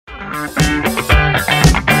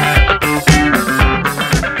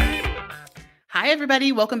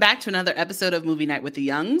everybody. Welcome back to another episode of Movie Night with the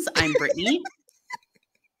Youngs. I'm Brittany.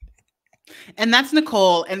 And that's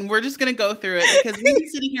Nicole. And we're just going to go through it because we've been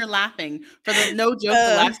sitting here laughing for the no joke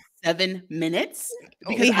the last 7 minutes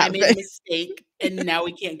because I made a mistake and now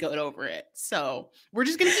we can't go over it. So we're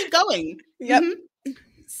just going to keep going. Yep.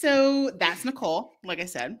 So that's Nicole, like I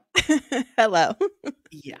said. Hello.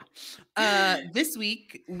 Yeah. This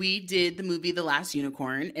week we did the movie The Last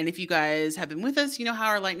Unicorn. And if you guys have been with us, you know how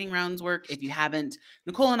our lightning rounds work. If you haven't,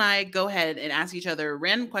 Nicole and I go ahead and ask each other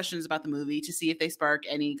random questions about the movie to see if they spark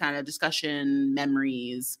any kind of discussion,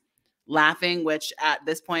 memories, laughing, which at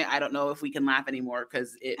this point, I don't know if we can laugh anymore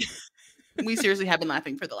because we seriously have been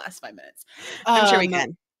laughing for the last 5 minutes. I'm sure we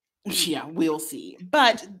can. Yeah, we'll see.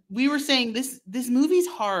 But we were saying this movie's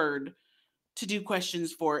hard to do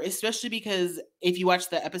questions for, especially because if you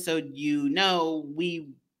watch the episode, you know we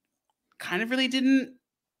kind of really didn't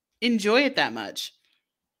enjoy it that much.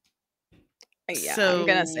 Yeah, so, I'm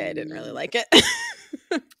gonna say I didn't really like it.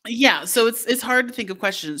 Yeah, so it's hard to think of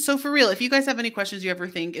questions. So for real, if you guys have any questions you ever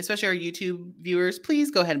think, especially our YouTube viewers,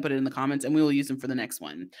 please go ahead and put it in the comments and we will use them for the next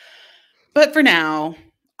one. But for now,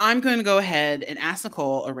 I'm going to go ahead and ask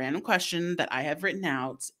Nicole a random question that I have written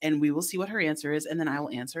out, and we will see what her answer is, and then I will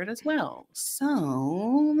answer it as well. So,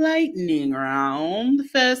 lightning round.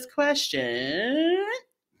 First question.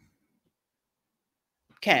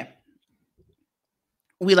 Okay.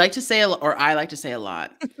 We like to say, or I like to say a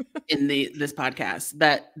lot in this podcast,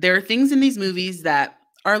 that there are things in these movies that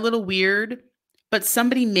are a little weird, but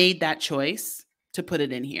somebody made that choice to put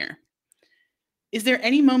it in here. Is there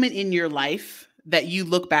any moment in your life that you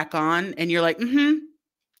look back on and you're like,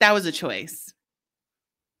 that was a choice?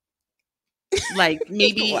 Like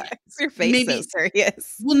maybe your face so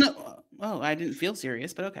serious. Well, no. Oh, I didn't feel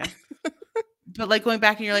serious, but okay. But like going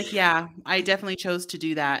back and you're like, yeah, I definitely chose to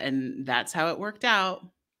do that, and that's how it worked out.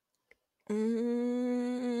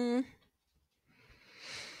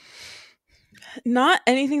 Not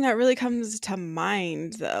anything that really comes to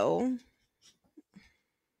mind, though.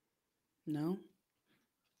 No.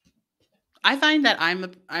 I find that I'm a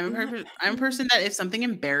person that if something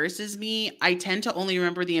embarrasses me, I tend to only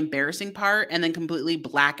remember the embarrassing part and then completely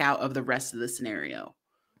black out of the rest of the scenario.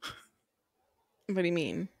 What do you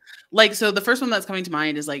mean? Like, so the first one that's coming to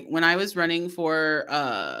mind is like when I was running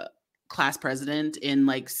for class president in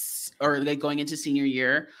going into senior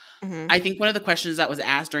year. I think one of the questions that was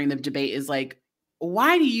asked during the debate is like,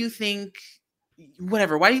 why do you think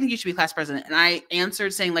you should be class president? And I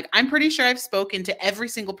answered saying like, I'm pretty sure I've spoken to every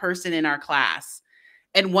single person in our class.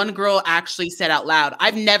 And one girl actually said out loud,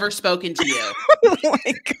 I've never spoken to you. Oh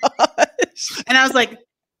my gosh. And I was like,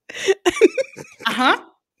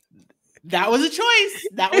 that was a choice.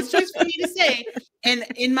 That was a choice for me to say. And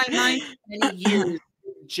in my mind, many years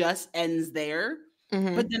just ends there.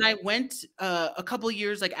 But then I went a couple of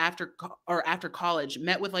years like after college,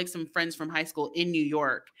 met with like some friends from high school in New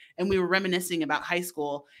York, and we were reminiscing about high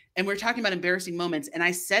school, and we were talking about embarrassing moments, and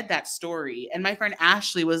I said that story, and my friend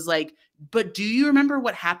Ashley was like, but do you remember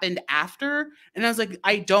what happened after? And I was like,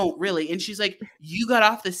 I don't really. And she's like, you got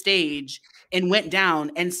off the stage and went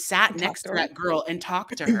down and sat next to that girl and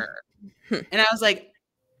talked to her. And I was like,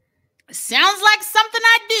 sounds like something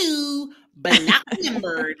I do, but not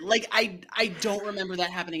remembered. Like, I don't remember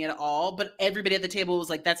that happening at all, but everybody at the table was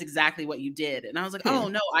like, that's exactly what you did. And I was like, oh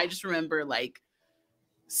no, I just remember like,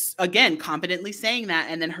 again, confidently saying that.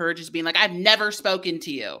 And then her just being like, I've never spoken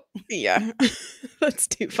to you. Yeah. That's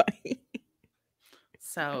too funny.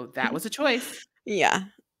 So that was a choice. Yeah.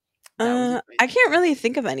 I can't really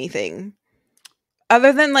think of anything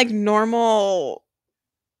other than like normal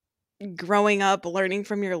growing up, learning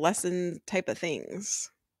from your lesson type of things.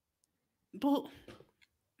 Well,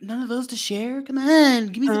 none of those to share? Come on.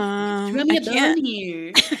 Give me a bone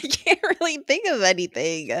here. I can't really think of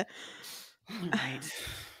anything. All right.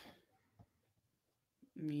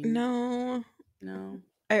 No.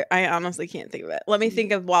 I honestly can't think of it. Let me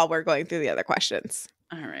think of while we're going through the other questions.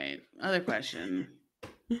 All right. Other question.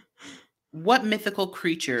 What mythical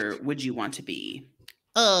creature would you want to be?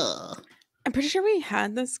 I'm pretty sure we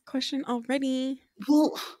had this question already.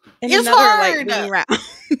 Well, in another lightning round.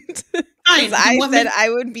 I said I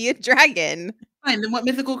would be a dragon. Fine. Then what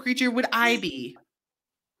mythical creature would I be?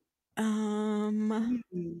 Oh,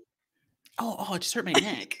 it just hurt my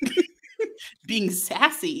neck. Being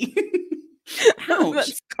sassy. Ouch.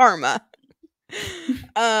 That's karma.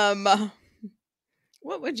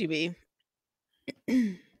 What would you be?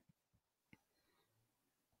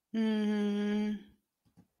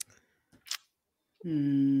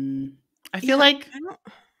 I feel like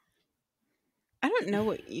I don't know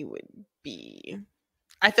what you would be.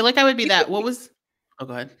 I feel like I would be that. What was? Oh,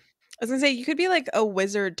 go ahead. was gonna say you could be like a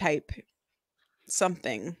wizard type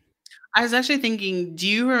something. I was actually thinking, do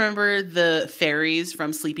you remember the fairies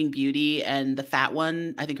from Sleeping Beauty and the fat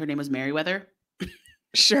one? I think her name was Merryweather.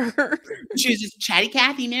 Sure. She was just chatty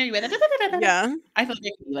Cathy Merryweather. Yeah. I feel like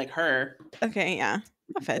I could be like her. Okay, yeah.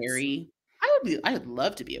 That fits. Fairy. I would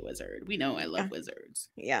love to be a wizard. We know I love wizards.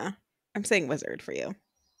 Yeah. I'm saying wizard for you.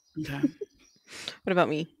 Okay. What about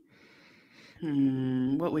me?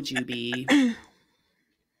 What would you be? I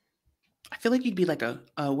feel like you'd be like a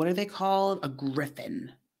what are they called? A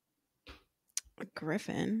griffin. A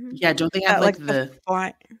griffin? Yeah, don't they have like the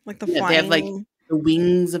flying? They have like the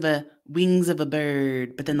wings of a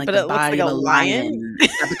bird, but then like but the it looks body like of a lion. Yeah,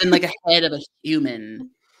 but then like a head of a human.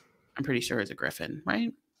 I'm pretty sure it's a griffin,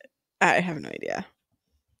 right? I have no idea.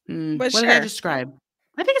 What did I describe?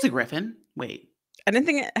 I think it's a griffin. Wait. I didn't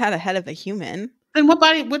think it had a head of a human. Then what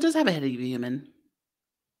does have a head of a human?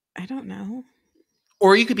 I don't know.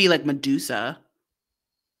 Or you could be like Medusa.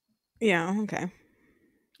 Yeah, okay.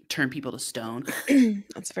 Turn people to stone.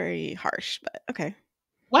 That's very harsh, but okay.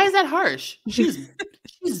 Why is that harsh? She's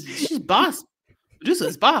boss.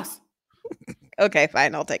 Medusa's boss. Okay,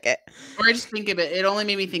 fine, I'll take it. Or I just think of it. It only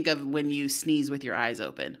made me think of when you sneeze with your eyes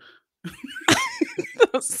open.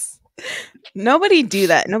 Nobody do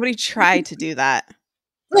that. Nobody try to do that.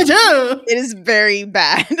 It is very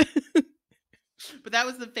bad. But that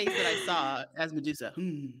was the face that I saw as Medusa.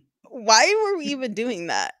 Why were we even doing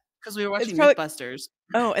that? Because we were watching Mythbusters.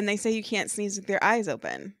 Oh, and they say you can't sneeze with your eyes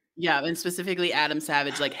open. Yeah, and specifically Adam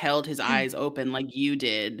Savage like held his eyes open like you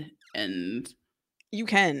did, and you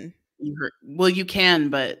can. You hurt. Well, you can,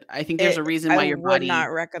 but I think there's a reason why your body. I would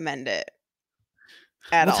not recommend it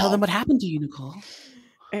at all. Tell them what happened to you, Nicole.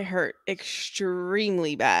 It hurt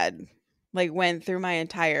extremely bad. Like went through my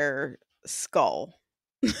entire skull.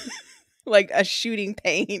 Like a shooting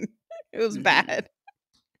pain. It was bad.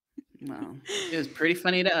 Well, it was pretty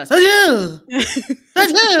funny to us.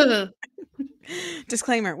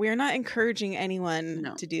 Disclaimer, we are not encouraging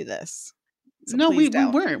anyone to do this. So no, we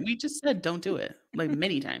weren't. We just said don't do it, like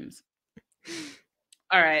many times.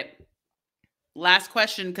 All right. Last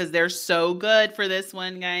question, because they're so good for this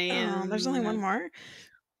one, guys. Oh, there's only one more?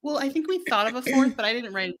 Well, I think we thought of a fourth, but I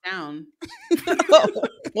didn't write it down.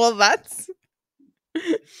 Well, that's...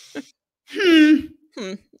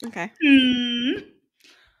 Okay.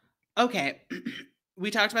 Okay. We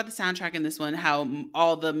talked about the soundtrack in this one, how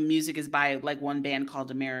all the music is by like one band called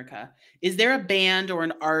America. Is there a band or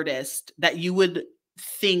an artist that you would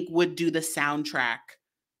think would do the soundtrack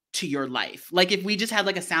to your life? Like if we just had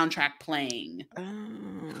like a soundtrack playing,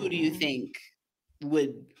 who do you think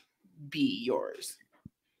would be yours?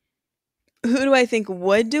 Who do I think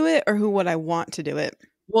would do it, or who would I want to do it?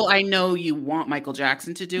 Well, I know you want Michael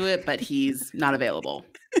Jackson to do it, but he's not available.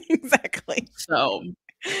 Exactly. So,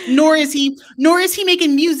 nor is he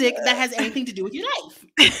making music that has anything to do with your life.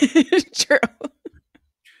 True.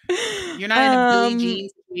 You're not in a Billie Jean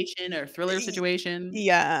situation or Thriller situation.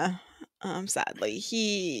 Yeah. Sadly,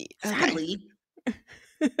 Sadly.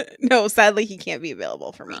 No, sadly he can't be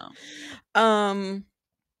available for me. Oh.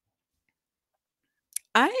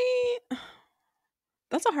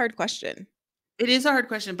 That's a hard question. It is a hard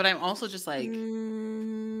question, but I'm also just like,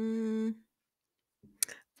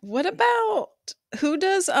 what about who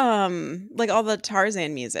does like all the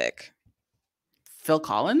Tarzan music? Phil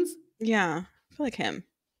Collins? Yeah, I feel like him.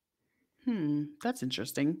 That's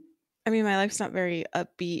interesting. I mean, my life's not very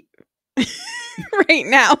upbeat right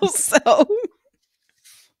now, so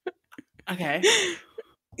okay.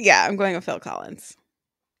 Yeah, I'm going with Phil Collins.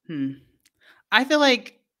 I feel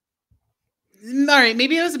like, all right,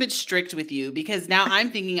 maybe I was a bit strict with you, because now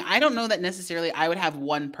I'm thinking, I don't know that necessarily I would have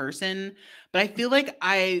one person, but I feel like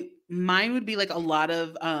mine would be like a lot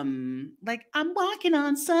of, like, I'm walking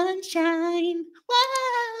on sunshine.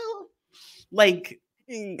 Wow. Like,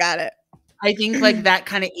 got it. I think like that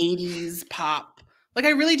kind of 80s pop. Like I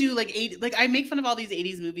really do like I make fun of all these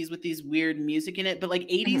 80s movies with these weird music in it, but like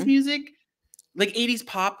 80s music, like 80s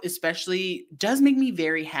pop especially, does make me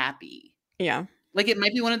very happy. Yeah. Like it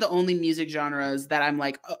might be one of the only music genres that I'm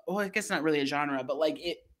like, oh, I guess not really a genre, but like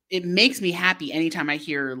it makes me happy anytime I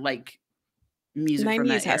hear like music 90s from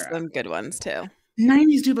that era. Has some good ones too.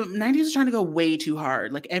 90s do, but 90s was trying to go way too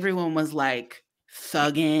hard. Like everyone was like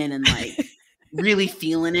thugging and like really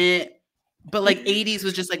feeling it. But like 80s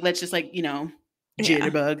was just like, let's just like, you know,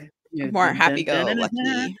 jitterbug. More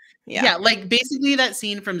happy-go-lucky. Yeah, like basically that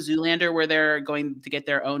scene from Zoolander where they're going to get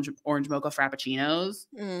their own orange mocha frappuccinos.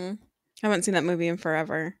 I haven't seen that movie in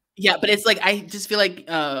forever. Yeah, but it's like, I just feel like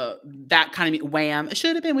that kind of Wham!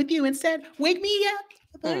 Should have been with you instead. Wake me up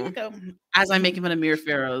there you go. As I'm making fun of Mira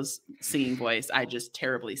Farrow's singing voice, I just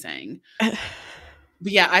terribly sang. But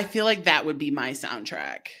yeah, I feel like that would be my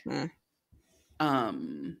soundtrack.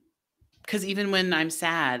 Because even when I'm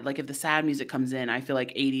sad, like if the sad music comes in, I feel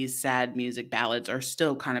like 80s sad music ballads are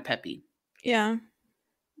still kind of peppy. Yeah.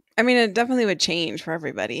 I mean, it definitely would change for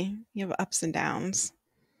everybody. You have ups and downs.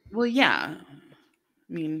 Well, yeah.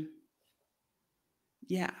 I mean,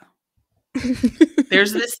 yeah.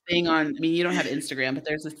 There's this thing on, I mean, you don't have Instagram, but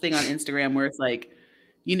there's this thing on Instagram where it's like,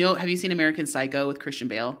 you know, have you seen American Psycho with Christian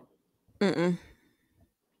Bale?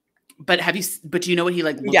 But do you know what he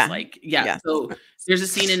like looks like? Yeah. So there's a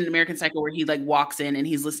scene in American Psycho where he like walks in and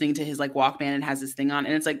he's listening to his like Walkman and has this thing on.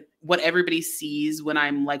 And it's like what everybody sees when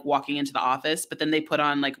I'm like walking into the office, but then they put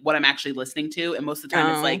on like what I'm actually listening to. And most of the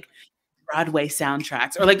time it's like Broadway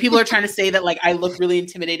soundtracks, or like people are trying to say that like I look really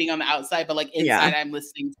intimidating on the outside, but like inside I'm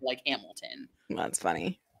listening to like Hamilton. That's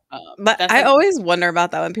funny. But I like, always wonder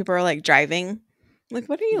about that when people are like driving. Like,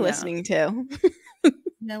 what are you listening to?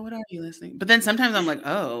 Yeah, what are you listening? But then sometimes I'm like,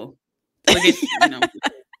 oh, like if, you know,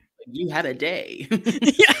 you had a day.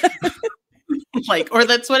 Like, or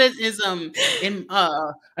that's what it is.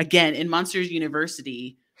 Again, in Monsters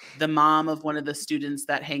University, the mom of one of the students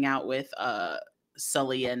that hang out with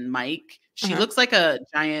Sully and Mike, she looks like a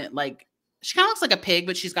giant, like she kind of looks like a pig,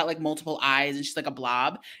 but she's got like multiple eyes and she's like a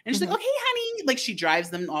blob. And she's like, okay, honey. Like she drives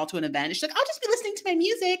them all to an event. And she's like, I'll just be listening to my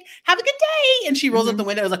music. Have a good day. And she rolls up the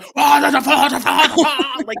window. Like,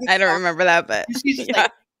 like I don't remember that, but she's just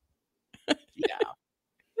like,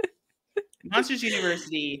 Monsters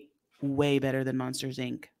University, way better than Monsters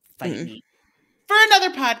Inc. Fight me. For another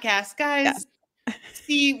podcast, guys. Yeah.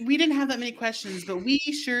 See, we didn't have that many questions, but we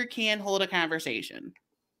sure can hold a conversation.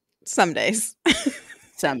 Some days.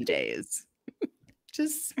 Some days.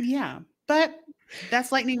 Just, yeah. But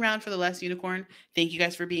that's lightning round for the Last Unicorn. Thank you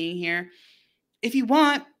guys for being here. If you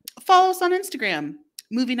want, follow us on Instagram,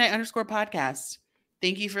 movie_night_podcast.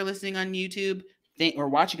 Thank you for listening on YouTube. Or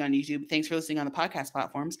watching on YouTube. Thanks for listening on the podcast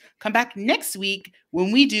platforms. Come back next week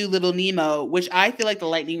when we do Little Nemo, which I feel like the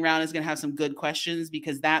lightning round is going to have some good questions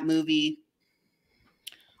because that movie,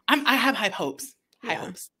 I have high hopes. High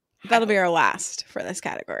hopes. That'll be our last for this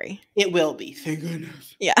category. It will be. Thank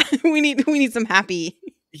goodness. Yeah, we need some happy.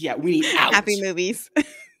 Yeah, we need happy movies.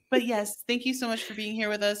 But yes, thank you so much for being here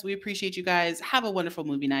with us. We appreciate you guys. Have a wonderful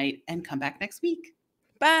movie night and come back next week.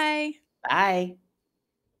 Bye. Bye.